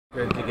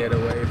Good to get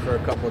away for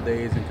a couple of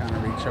days and kind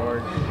of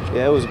recharge.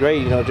 Yeah, it was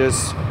great.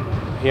 Just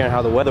hearing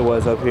how the weather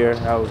was up here.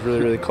 I was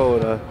really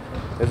cold.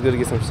 It's good to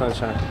get some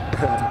sunshine.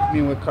 I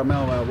mean, with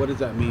Carmelo, what does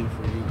that mean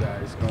for you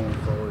guys going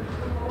forward?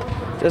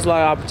 There's a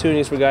lot of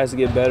opportunities for guys to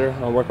get better,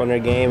 work on their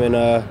game,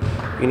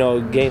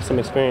 and gain some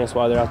experience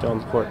while they're out there on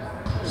the court.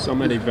 So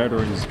many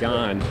veterans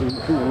gone.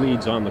 Who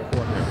leads on the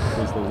court now?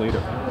 Who's the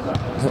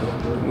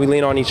leader? We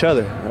lean on each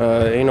other.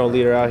 Ain't no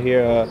leader out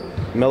here.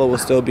 Melo will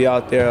still be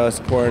out there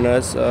supporting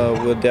us.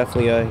 We'll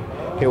definitely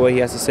hear what he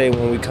has to say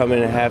when we come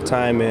in at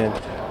halftime and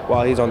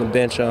while he's on the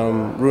bench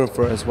rooting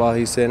for us while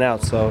he's sitting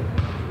out. So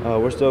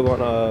we're still going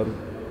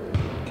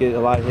to get a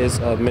lot of his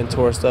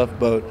mentor stuff,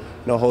 but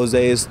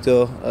Jose is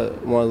still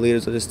one of the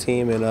leaders of this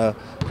team, and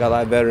got a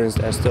lot of veterans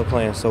that are still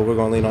playing, so we're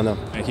going to lean on them.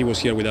 And he was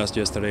here with us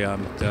yesterday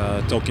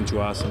talking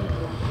to us,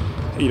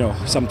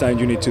 and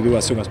sometimes you need to do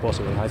as soon as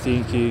possible. I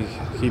think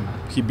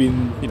he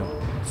been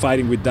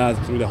fighting with that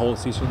through the whole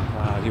season.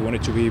 He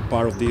wanted to be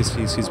part of this.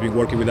 He's been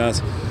working with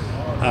us,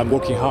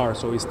 working hard,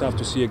 so it's tough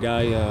to see a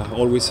guy,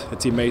 always a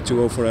teammate, to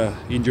go for an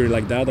injury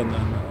like that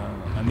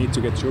and need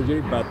to get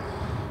surgery. But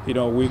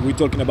we're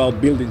talking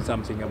about building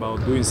something,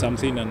 about doing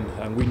something,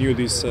 and we knew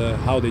this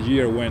how the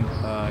year went.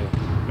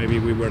 Maybe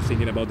we were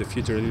thinking about the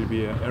future a little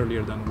bit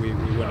earlier than we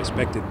were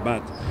expected,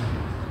 but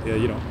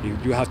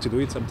you have to do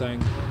it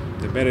sometimes.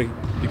 The better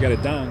you get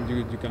it done,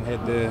 you can head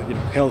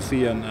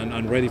healthy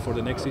and ready for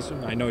the next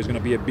season. I know it's going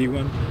to be a big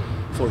one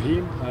for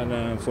him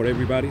and for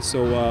everybody.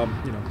 So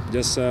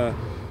just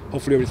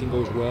hopefully everything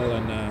goes well,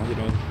 and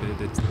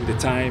with the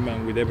time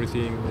and with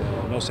everything,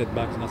 no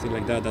setbacks, nothing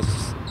like that.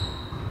 That's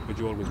what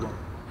you always want.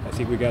 I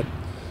think we got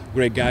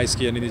great guys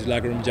here in this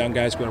locker room, young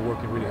guys who are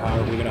working really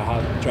hard. We're going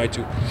to try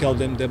to help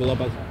them develop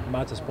as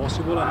much as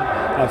possible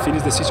and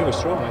finish the season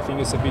strong. I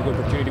think it's a big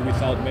opportunity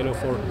without Melo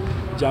for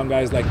young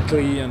guys like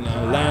Clay and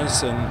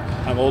Lance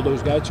and all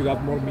those guys to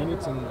have more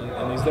minutes, and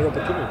it's their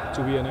opportunity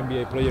to be an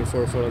NBA player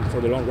for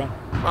the long run.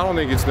 I don't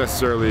think it's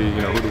necessarily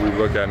who do we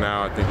look at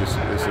now. I think it's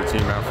a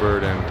team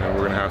effort, and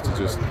we're going to have to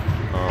just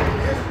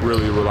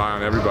really rely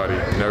on everybody,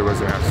 and everybody's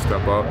going to have to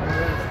step up.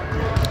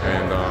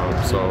 And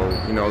so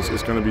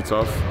it's going to be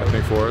tough, I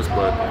think, for us.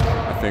 But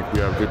I think we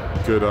have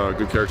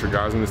good character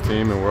guys on this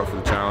team, and we're up for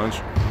the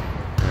challenge.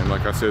 And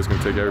like I said, it's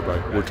going to take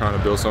everybody. We're trying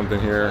to build something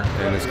here,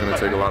 and it's going to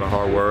take a lot of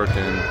hard work.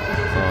 And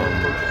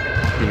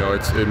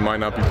it might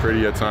not be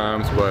pretty at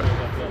times, but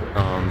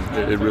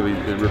it really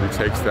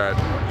takes that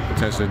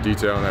attention to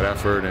detail and that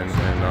effort,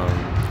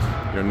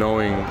 and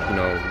knowing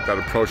that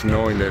approach,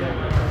 knowing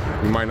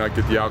that we might not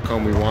get the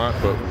outcome we want,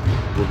 but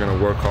we're going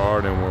to work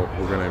hard, and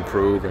we're going to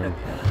improve, and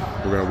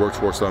we're going to work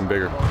towards something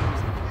bigger.